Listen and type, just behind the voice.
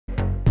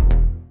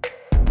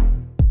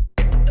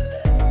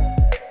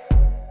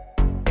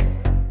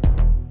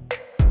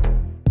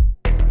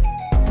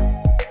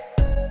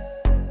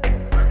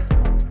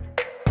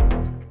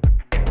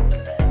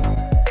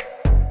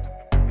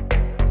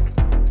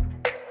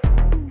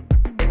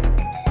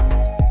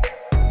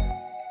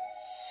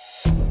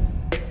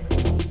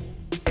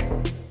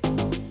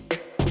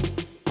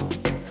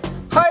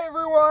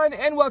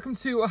and welcome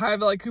to High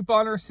Valley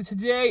Couponer. So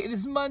today, it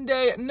is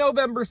Monday,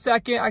 November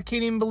 2nd. I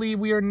can't even believe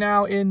we are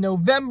now in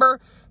November,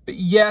 but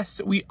yes,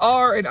 we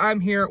are, and I'm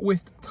here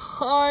with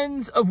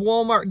tons of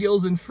Walmart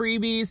deals and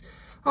freebies.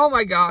 Oh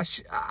my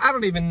gosh, I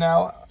don't even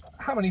know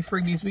how many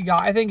freebies we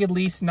got. I think at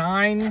least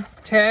 9,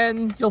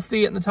 10, you'll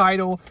see it in the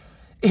title.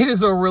 It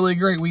is a really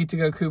great week to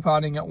go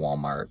couponing at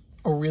Walmart,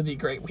 a really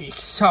great week.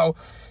 So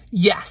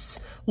yes,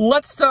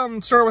 let's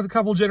start with a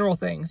couple general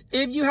things.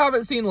 If you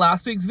haven't seen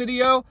last week's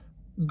video,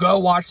 go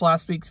watch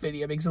last week's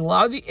video, because a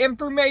lot of the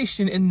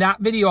information in that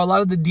video, a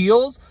lot of the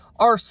deals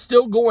are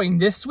still going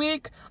this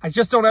week. I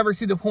just don't ever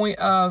see the point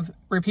of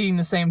repeating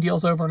the same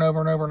deals over and over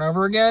and over and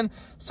over again.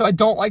 So I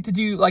don't like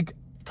to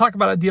talk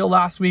about a deal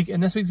last week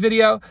in this week's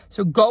video.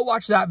 So go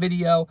watch that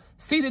video,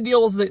 see the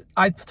deals that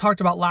I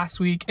talked about last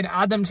week, and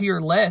add them to your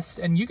list,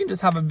 and you can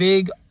just have a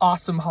big,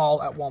 awesome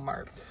haul at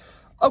Walmart.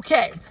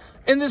 Okay,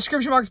 in the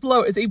description box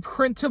below is a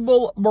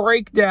printable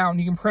breakdown.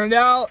 You can print it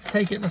out,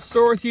 take it in the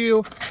store with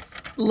you.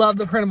 Love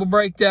the printable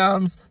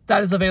breakdowns.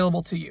 That is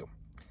available to you.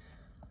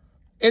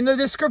 In the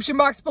description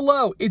box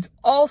below is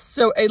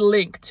also a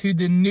link to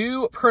the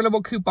new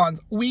printable coupons.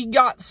 We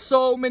got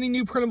so many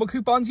new printable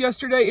coupons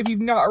yesterday. If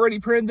you've not already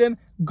printed them,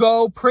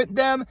 go print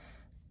them.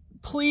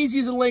 Please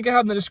use the link I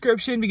have in the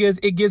description, because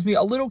it gives me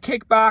a little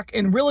kickback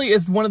and really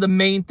is one of the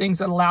main things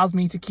that allows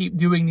me to keep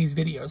doing these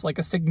videos, like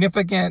a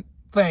significant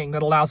thing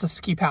that allows us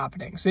to keep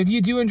happening. So if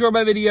you do enjoy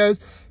my videos,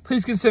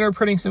 please consider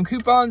printing some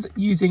coupons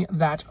using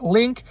that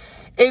link.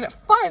 And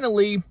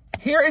finally,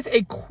 here is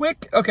a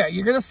quick, okay,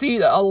 you're gonna see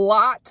that a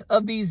lot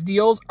of these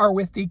deals are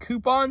with the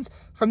coupons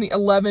from the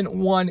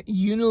 11/1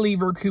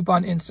 Unilever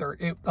coupon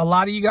insert. A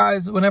lot of you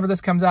guys, whenever this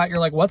comes out, you're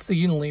like, what's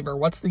the Unilever?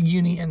 What's the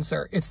Uni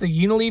insert? It's the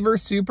Unilever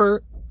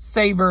Super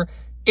Saver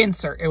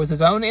insert. It was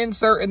his own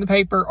insert in the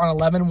paper on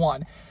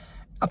 11/1.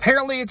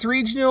 Apparently it's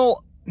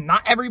regional.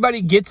 Not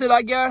everybody gets it,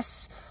 I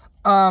guess.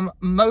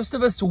 Most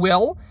of us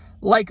will.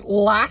 Like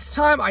last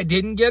time I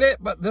didn't get it,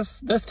 but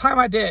this time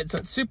I did. So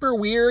it's super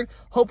weird.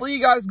 Hopefully you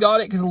guys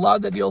got it, because a lot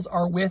of the deals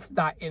are with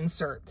that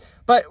insert.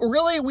 But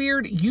really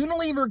weird,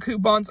 Unilever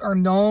coupons are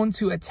known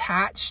to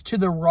attach to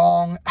the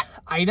wrong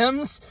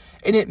items,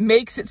 and it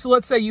makes it so,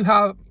 let's say you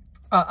have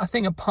a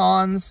thing of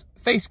Pond's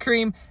face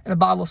cream and a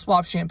bottle of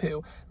Suave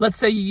shampoo. Let's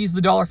say you use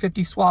the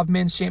 $1.50 Suave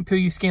men's shampoo,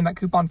 you scan that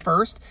coupon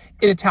first,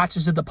 it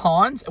attaches to the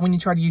Pond's, and when you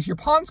try to use your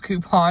Pond's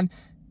coupon,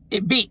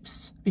 it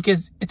beeps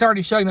because it's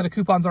already showing that a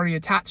coupon's already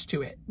attached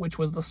to it, which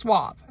was the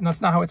Suave, and that's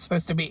not how it's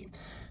supposed to be.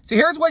 So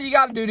here's what you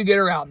got to do to get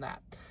around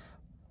that.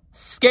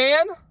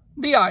 Scan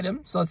the item.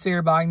 So let's say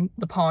you're buying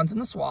the Pond's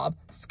and the Suave.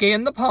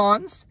 Scan the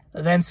Pond's,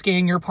 then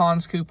scan your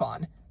Pond's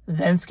coupon.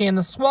 Then scan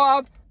the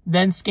Suave,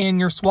 then scan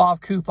your Suave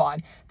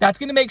coupon. That's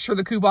going to make sure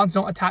the coupons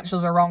don't attach to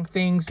the wrong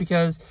things,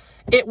 because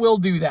it will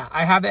do that.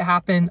 I have it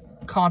happen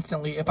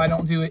constantly if I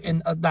don't do it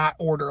in that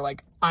order,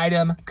 like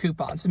item,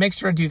 coupon. So make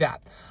sure to do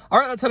that. All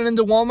right, let's head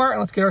into Walmart and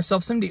let's get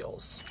ourselves some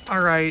deals. All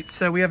right,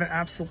 so we have an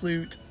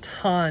absolute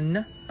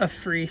ton of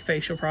free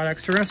facial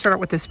products. So we're gonna start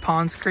out with this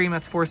Pond's cream,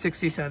 that's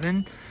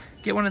 $4.67.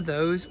 Get one of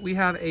those. We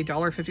have a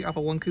 $1.50 off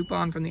of one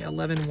coupon from the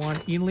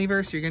 11/1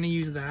 Unilever, so you're gonna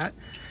use that.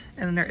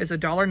 And then there is a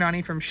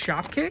 $1.90 from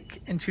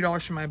Shopkick and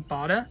 $2 from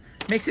Ibotta.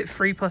 Makes it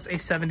free plus a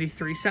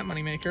 73-cent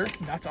moneymaker.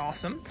 That's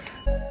awesome.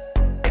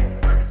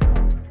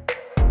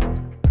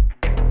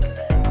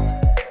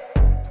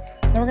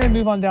 Now we're gonna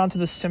move on down to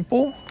the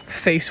Simple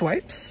face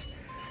wipes.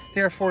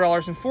 They are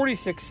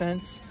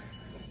 $4.46.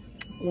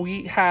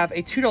 We have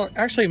a $2,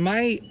 actually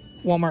my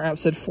Walmart app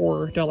said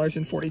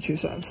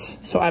 $4.42.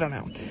 So I don't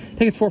know. I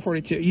think it's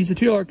 $4.42. Use the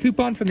 $2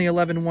 coupon from the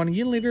 11/1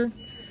 Unilever.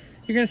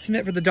 You're gonna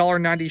submit for the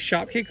 $1.90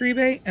 Shopkick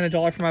rebate and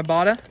 $1 from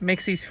Ibotta.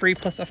 Makes these free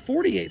plus a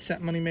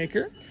 48-cent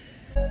moneymaker.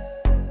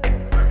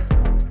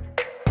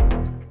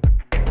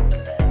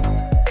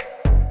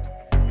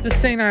 The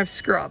St. Ives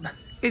scrub.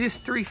 It is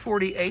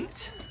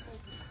 $3.48.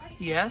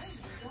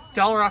 Yes.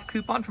 $1 off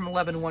coupon from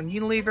 11/1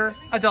 Unilever,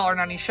 a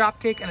 $1.90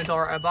 Shopkick, and a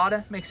 $1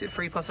 Ibotta. Makes it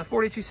free plus a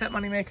 42-cent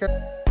moneymaker.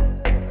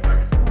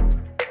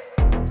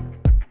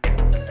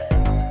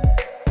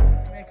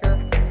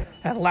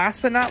 And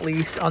last but not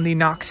least, on the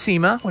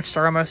Noxema, which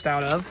they're almost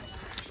out of,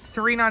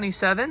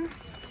 $3.97.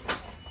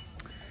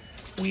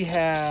 We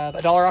have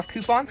a $1 off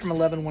coupon from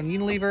 11/1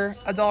 Unilever,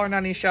 a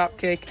 $1.90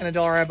 Shopkick, and a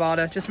 $1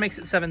 Ibotta. Just makes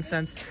it 7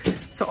 cents.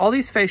 So all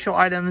these facial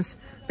items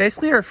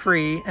basically are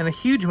free and a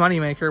huge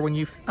moneymaker when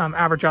you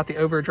average out the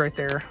overage right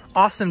there.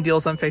 Awesome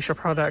deals on facial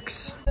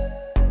products.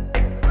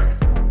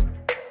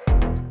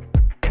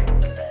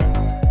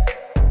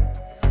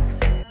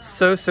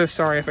 So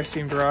sorry if I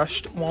seemed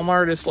rushed.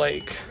 Walmart is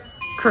like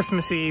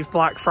Christmas Eve,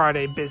 Black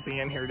Friday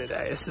busy in here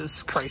today. This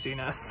is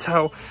craziness.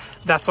 So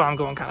that's why I'm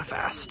going kind of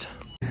fast.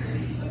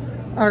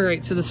 All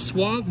right, so the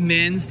Suave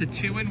Men's, the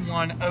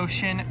 2-in-1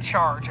 Ocean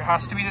Charge. It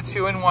has to be the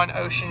 2-in-1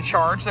 Ocean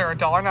Charge. They're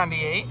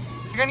 $1.98.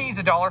 You're gonna use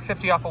a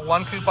 $1.50 off of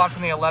one coupon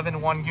from the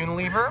 11/1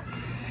 Unilever.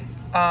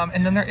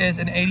 And then there is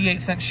an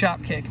 88-cent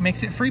Shopkick.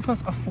 Makes it free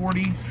plus a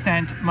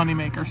 40-cent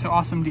moneymaker, so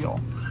awesome deal.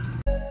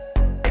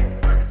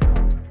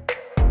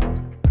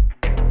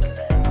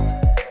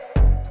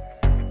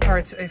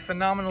 right, so a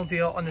phenomenal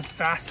deal on this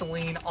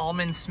Vaseline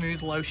Almond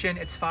Smooth Lotion.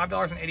 It's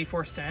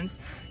 $5.84.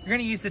 You're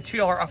gonna use the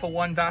 $2 off of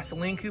one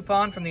Vaseline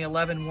coupon from the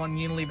 11-1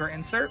 Unilever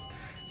insert.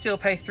 So you'll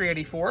pay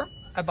 $3.84.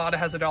 Ibotta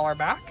has $1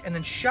 back, and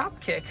then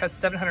Shopkick has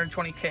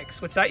 720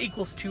 kicks, which that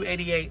equals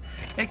 $2.88.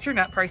 Makes your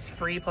net price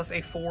free plus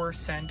a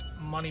 4-cent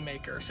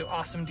moneymaker. So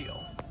awesome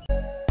deal.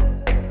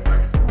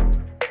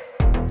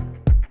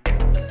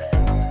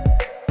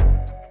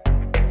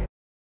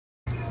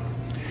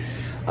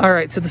 All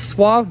right, so the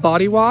Suave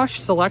Body Wash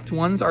select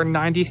ones are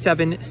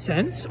 97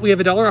 cents. We have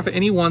 $1 off of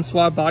any one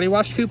Suave Body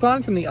Wash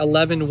coupon from the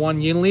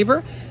 11-1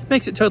 Unilever.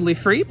 Makes it totally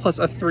free plus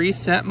a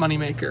 3-cent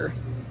moneymaker.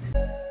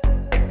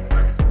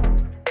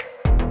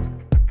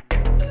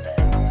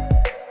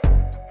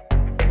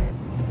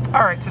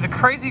 All right, so the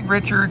Crazy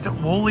Richards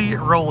Woolly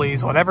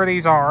Rollies, whatever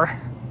these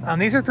are.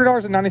 These are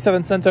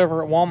 $3.97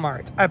 over at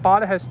Walmart.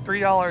 Ibotta has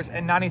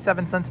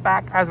 $3.97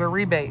 back as a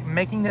rebate,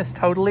 making this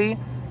totally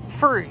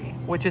free,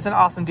 which is an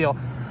awesome deal.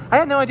 I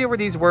had no idea where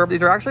these were, but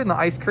these are actually in the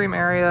ice cream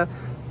area,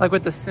 like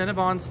with the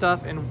Cinnabon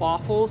stuff and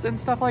waffles and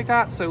stuff like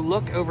that. So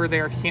look over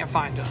there if you can't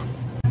find them.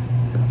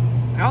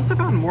 I also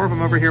found more of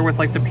them over here with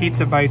like the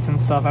pizza bites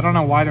and stuff. I don't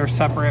know why they're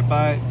separate,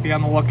 but be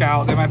on the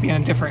lookout. They might be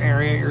in a different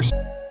area.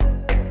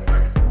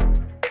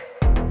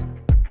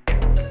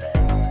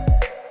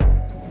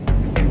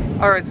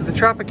 All right, so the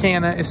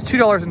Tropicana is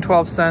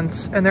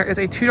 $2.12, and there is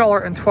a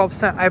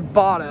 $2.12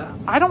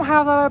 Ibotta. I don't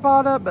have that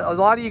Ibotta, but a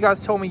lot of you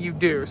guys told me you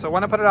do. So I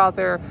want to put it out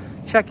there,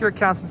 check your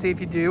accounts and see if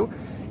you do.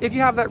 If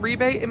you have that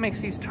rebate, it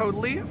makes these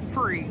totally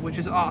free, which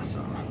is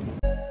awesome.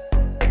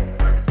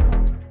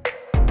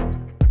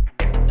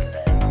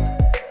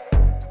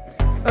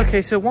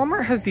 Okay, so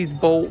Walmart has these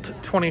Bolt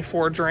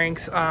 24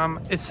 drinks.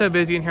 It's so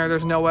busy in here,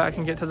 there's no way I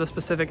can get to the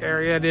specific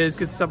area. It is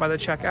good stuff by the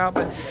checkout,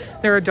 but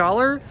they're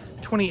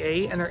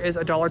 $1.28, and there is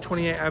a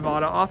 $1.28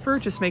 Ibotta offer.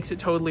 Just makes it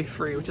totally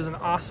free, which is an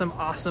awesome,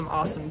 awesome,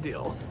 awesome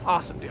deal.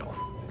 Awesome deal.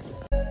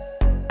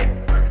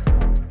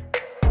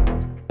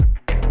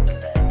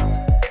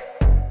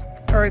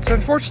 All right, so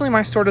unfortunately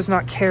my store does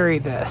not carry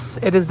this.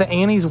 It is the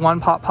Annie's One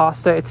Pot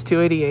Pasta. It's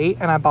 $2.88,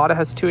 and Ibotta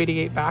has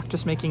 $2.88 back,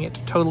 just making it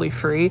totally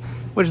free,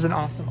 which is an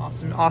awesome,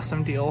 awesome,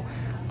 awesome deal.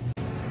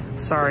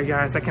 Sorry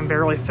guys, I can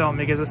barely film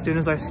because as soon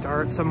as I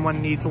start,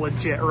 someone needs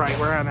legit right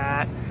where I'm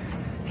at.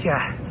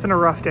 Yeah, it's been a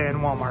rough day in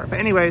Walmart. But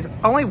anyways,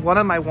 only one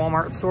of my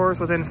Walmart stores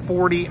within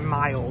 40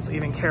 miles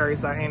even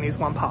carries that Annie's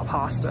One Pot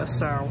Pasta,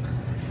 so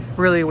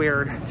really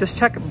weird. Just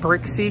check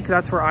Brickseek,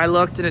 that's where I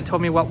looked, and it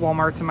told me what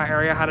Walmarts in my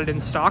area had it in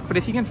stock, but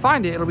if you can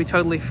find it, it'll be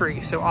totally free.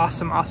 So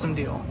awesome, awesome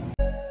deal.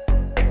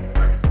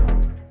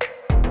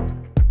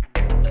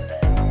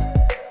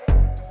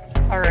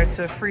 All right,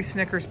 so free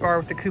Snickers bar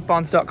with the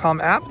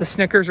coupons.com app. The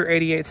Snickers are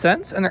 88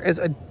 cents, and there is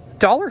a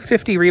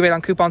 $1.50 rebate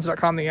on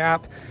coupons.com, the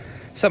app.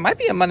 So it might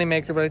be a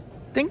moneymaker, but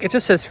I think it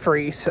just says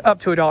free, so up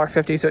to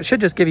 $1.50, so it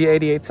should just give you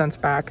 88 cents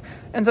back.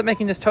 Ends up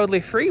making this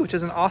totally free, which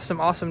is an awesome,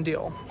 awesome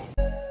deal.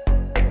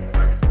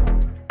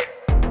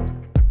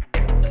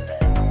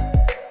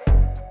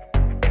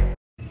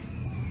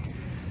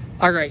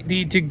 All right,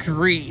 the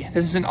Degree.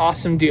 This is an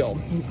awesome deal.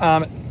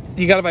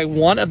 You gotta buy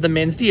one of the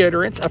men's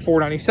deodorants at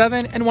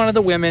 $4.97 and one of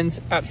the women's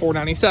at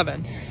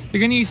 $4.97.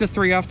 You're gonna use the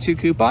 3 off 2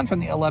 coupon from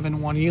the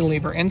 11-1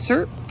 Unilever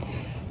insert.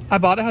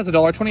 Ibotta has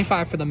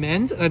 $1.25 for the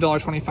men's and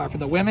 $1.25 for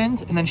the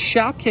women's. And then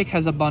Shopkick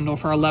has a bundle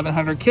for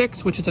 1,100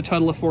 kicks, which is a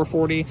total of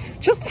 $4.40.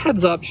 Just a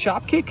heads up,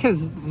 Shopkick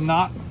has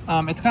not,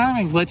 it's kind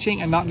of been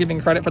glitching and not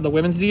giving credit for the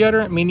women's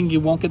deodorant, meaning you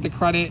won't get the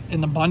credit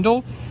in the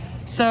bundle.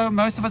 So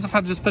most of us have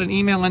had to just put an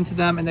email into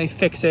them and they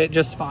fix it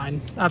just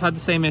fine. I've had the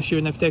same issue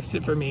and they fixed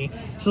it for me.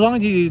 So as long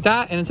as you do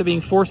that, and it's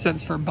being 4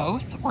 cents for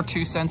both or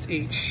 2 cents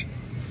each.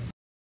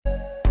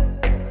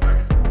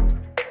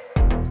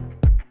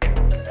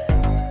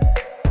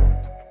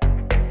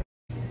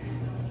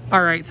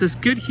 All right, so this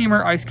Good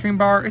Humor ice cream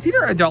bar, it's either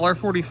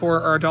 $1.44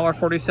 or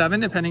 $1.47,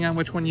 depending on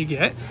which one you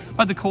get.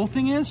 But the cool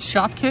thing is,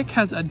 Shopkick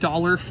has a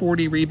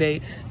 $1.40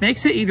 rebate.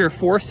 Makes it either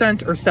 4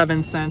 cents or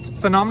 7 cents.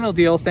 Phenomenal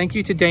deal. Thank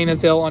you to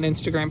Danaville on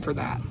Instagram for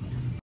that.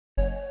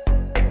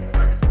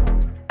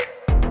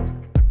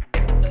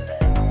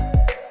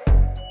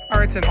 All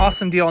right, it's an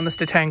awesome deal on this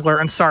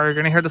detangler. And sorry, you're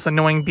gonna hear this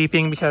annoying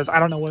beeping because I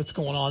don't know what's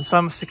going on.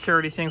 Some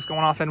security thing's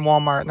going off in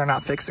Walmart and they're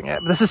not fixing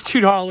it. But this is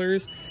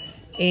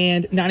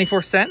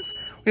 $2.94.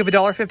 We have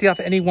 $1.50 off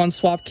any one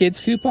Swap Kids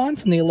coupon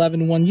from the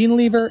 11-1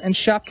 Unilever, and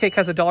Shopkick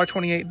has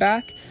 $1.28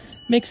 back.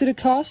 Makes it a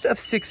cost of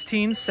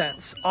 16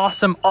 cents.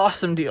 Awesome,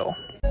 awesome deal.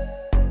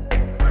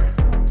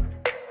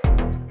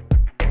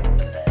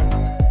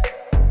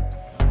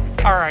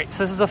 All right,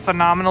 so this is a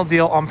phenomenal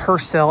deal on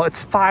Persil.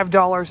 It's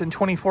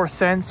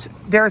 $5.24.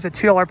 There is a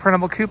 $2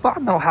 printable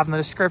coupon that I'll have in the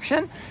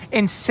description.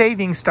 And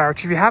Saving Star,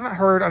 which if you haven't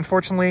heard,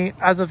 unfortunately,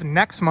 as of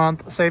next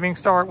month, Saving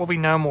Star will be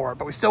no more.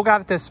 But we still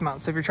got it this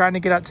month. So if you're trying to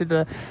get up to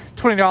the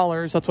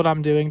 $20, that's what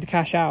I'm doing to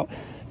cash out.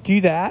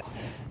 Do that.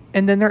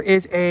 And then there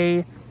is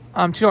a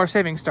 $2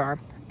 Saving Star.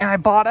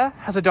 And Ibotta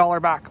has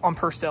 $1 back on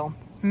Persil.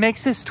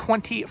 makes this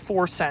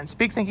 24 cents.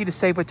 Big thank you to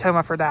Save with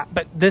Toma for that.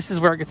 But this is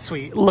where it gets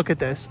sweet. Look at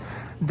this.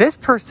 This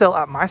per sale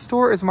at my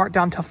store is marked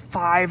down to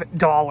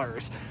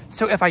 $5.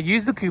 So if I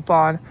use the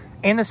coupon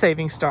and the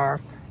savings star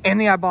and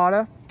the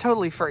Ibotta,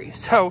 totally free.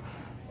 So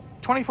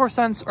 24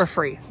 cents or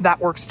free. That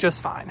works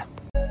just fine.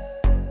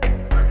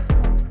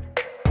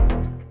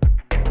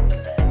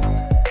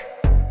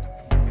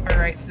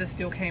 Alright, so this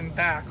deal came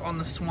back on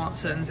the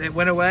Swansons. It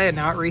went away and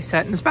now it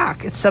reset and is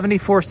back. It's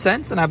 74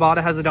 cents and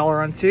Ibotta has $1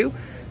 on 2,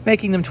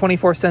 making them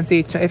 24 cents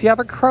each. If you have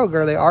a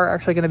Kroger, they are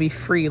actually going to be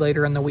free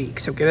later in the week,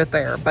 so get it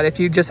there. But if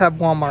you just have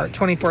Walmart,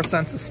 24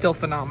 cents is still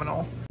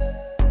phenomenal.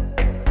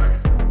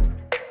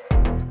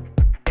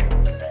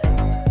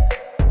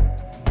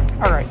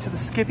 Alright, so the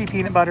Skippy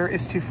peanut butter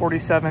is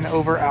 $2.47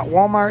 over at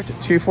Walmart,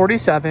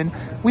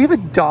 $2.47. We have a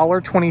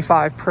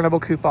 $1.25 printable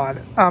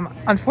coupon.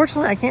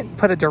 Unfortunately, I can't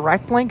put a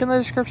direct link in the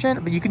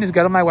description, but you can just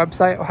go to my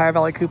website,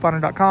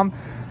 OhioValleyCouponer.com,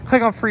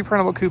 click on free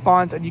printable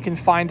coupons, and you can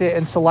find it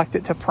and select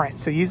it to print.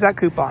 So use that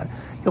coupon.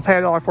 You'll pay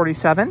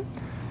 $1.47,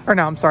 or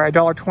no, I'm sorry,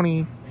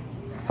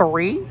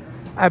 $1.23.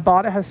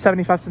 Ibotta has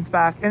 75 cents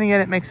back. In the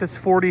end, it makes us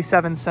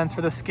 47 cents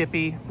for the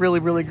Skippy. Really,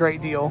 really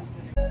great deal.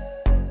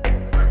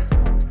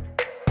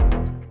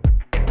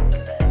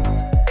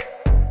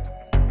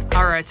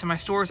 Alright, so my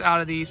store's out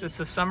of these, but it's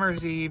the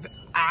Summer's Eve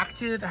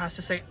Active. It has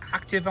to say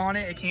Active on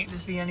it. It can't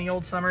just be any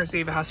old Summer's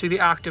Eve. It has to be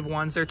the active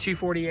ones. They're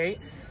 $2.48.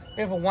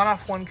 We have a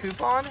 1-off-1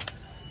 coupon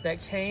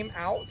that came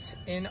out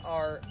in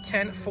our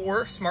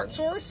 10-4 Smart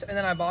Source, and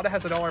then Ibotta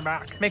has $1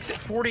 back. Makes it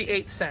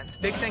 48 cents.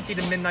 Big thank you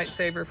to Midnight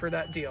Saver for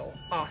that deal.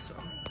 Awesome.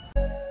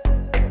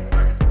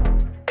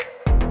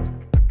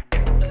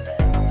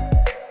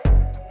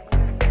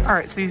 All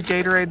right, so these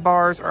Gatorade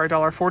bars are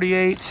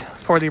 $1.48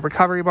 for the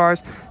recovery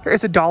bars. There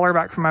is $1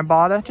 back from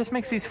Ibotta. Just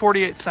makes these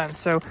 48 cents,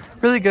 so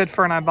really good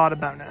for an Ibotta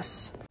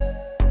bonus.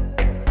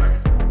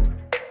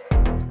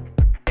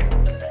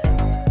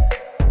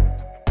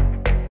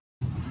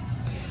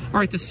 All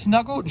right, the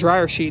Snuggle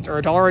dryer sheets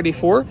are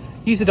 $1.84.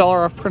 Use a $1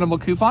 off printable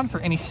coupon for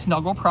any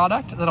Snuggle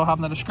product that I'll have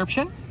in the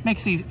description.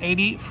 Makes these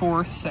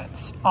 84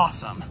 cents.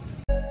 Awesome.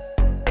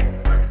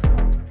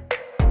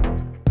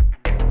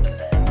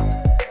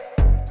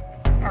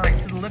 All right,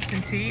 so the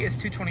Lipton tea is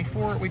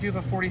 $2.24. We do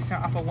have a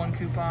 40-cent off of 1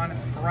 coupon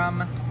from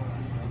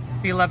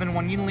the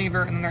 11-1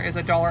 Unilever, and then there is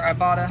 $1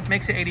 Ibotta.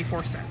 Makes it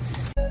 84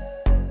 cents.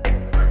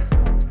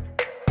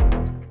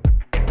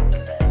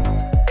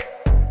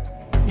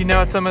 You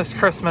know it's almost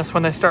Christmas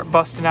when they start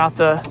busting out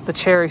the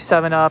cherry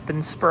 7-Up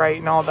and Sprite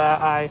and all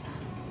that. I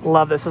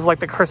love this. This is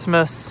like the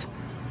Christmas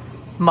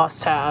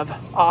must-have.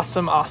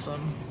 Awesome,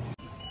 awesome.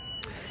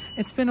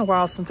 It's been a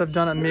while since I've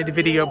done a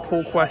mid-video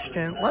poll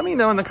question. Let me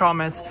know in the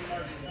comments,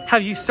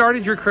 have you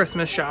started your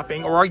Christmas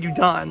shopping, or are you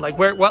done? Like,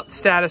 what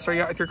status are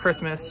you at with your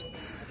Christmas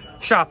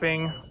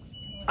shopping?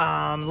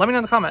 Let me know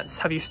in the comments.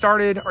 Have you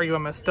started? Are you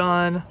almost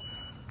done?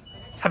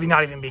 Have you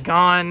not even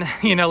begun?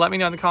 You know, let me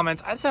know in the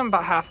comments. I'd say I'm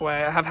about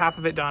halfway. I have half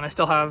of it done. I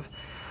still have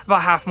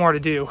about half more to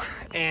do.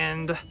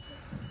 And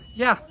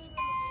yeah,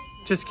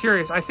 just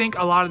curious. I think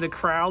a lot of the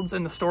crowds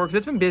in the store, because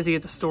it's been busy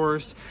at the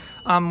stores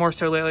more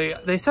so lately,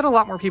 they said a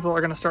lot more people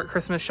are going to start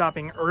Christmas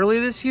shopping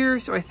early this year.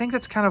 So I think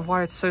that's kind of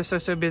why it's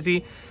so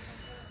busy.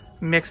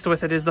 Mixed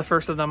with it is the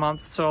first of the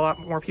month, so a lot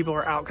more people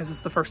are out because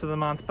it's the first of the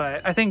month.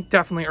 But I think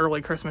definitely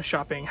early Christmas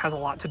shopping has a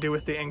lot to do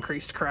with the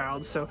increased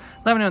crowds. So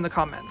let me know in the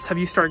comments. Have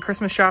you started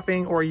Christmas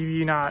shopping, or have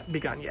you not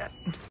begun yet?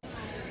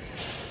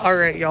 All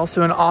right, y'all,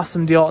 so an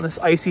awesome deal on this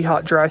Icy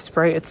Hot Dry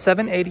Spray. It's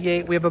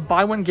 $7.88. We have a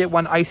buy one, get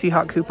one Icy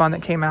Hot coupon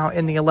that came out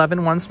in the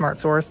 11-1 Smart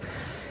Source.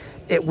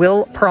 It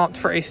will prompt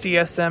for a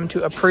CSM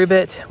to approve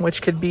it,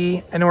 which could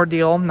be an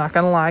ordeal, I'm not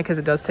gonna lie, because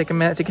it does take a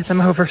minute to get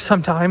them over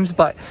sometimes,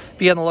 but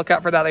be on the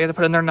lookout for that. They have to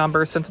put in their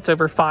numbers since it's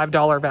over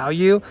 $5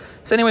 value.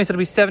 So anyways, it'll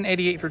be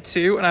 $7.88 for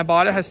 2, and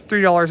Ibotta has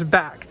 $3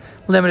 back,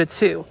 limited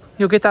 2.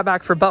 You'll get that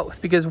back for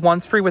both, because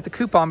one's free with the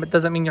coupon, but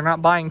doesn't mean you're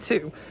not buying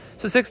 2.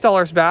 So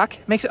 $6 back,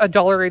 makes it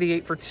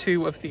 $1.88 for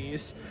 2 of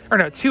these. Or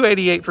no,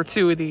 $2.88 for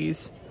 2 of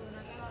these.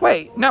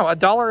 Wait, no,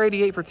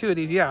 $1.88 for 2 of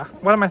these, yeah.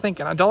 What am I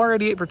thinking?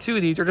 $1.88 for 2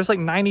 of these are just like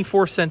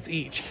 94 cents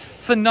each.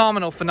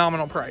 Phenomenal,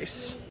 phenomenal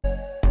price.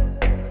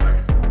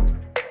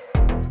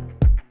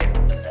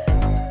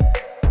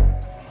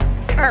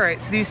 All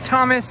right, so these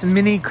Thomas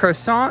mini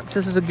croissants,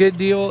 this is a good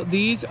deal.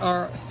 These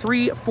are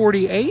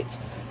 $3.48.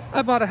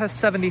 Ibotta has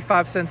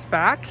 75 cents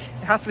back.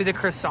 It has to be the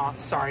croissants,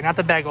 sorry, not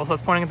the bagels. I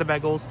was pointing at the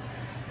bagels.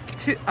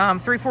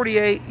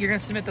 $3.48, you're gonna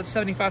submit that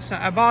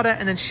 75-cent Ibotta,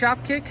 and then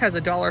Shopkick has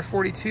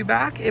 $1.42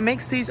 back. It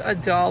makes these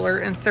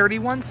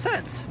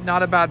 $1.31.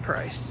 Not a bad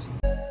price.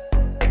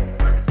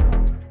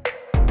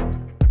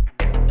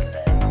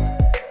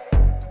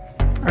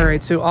 All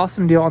right, so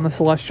awesome deal on the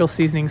Celestial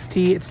Seasonings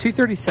tea. It's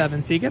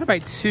 $2.37, so you gotta buy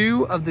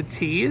 2 of the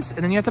teas,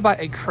 and then you have to buy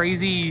a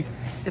crazy,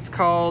 it's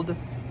called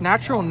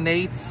Natural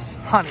Nate's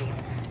Honey.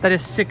 That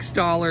is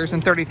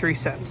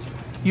 $6.33.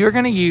 You're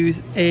going to use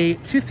a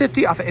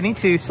 $2.50 off of any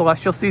 2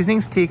 Celestial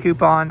Seasonings tea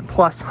coupon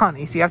plus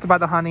honey. So you have to buy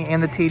the honey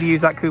and the tea to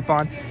use that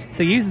coupon.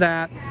 So use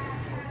that.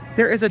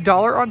 There is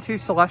 $1 on 2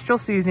 Celestial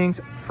Seasonings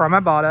from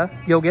Ibotta.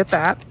 You'll get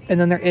that. And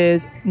then there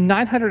is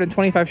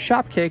 925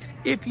 Shopkicks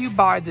if you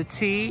buy the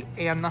tea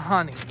and the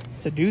honey.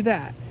 So do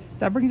that.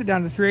 That brings it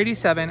down to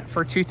 $387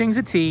 for 2 things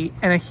of tea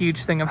and a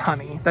huge thing of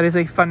honey. That is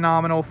a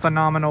phenomenal,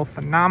 phenomenal,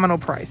 phenomenal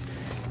price.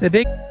 The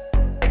big...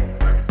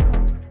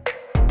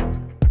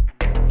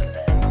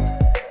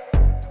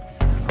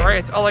 All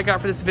right, that's all I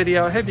got for this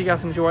video. I hope you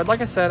guys enjoyed.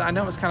 Like I said, I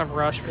know it was kind of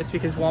rushed, but it's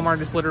because Walmart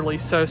is literally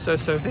so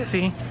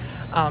busy.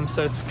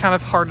 So it's kind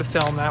of hard to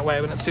film that way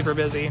when it's super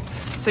busy.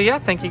 So yeah,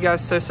 thank you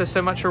guys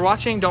so much for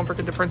watching. Don't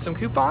forget to print some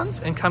coupons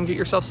and come get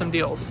yourself some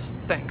deals.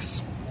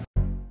 Thanks.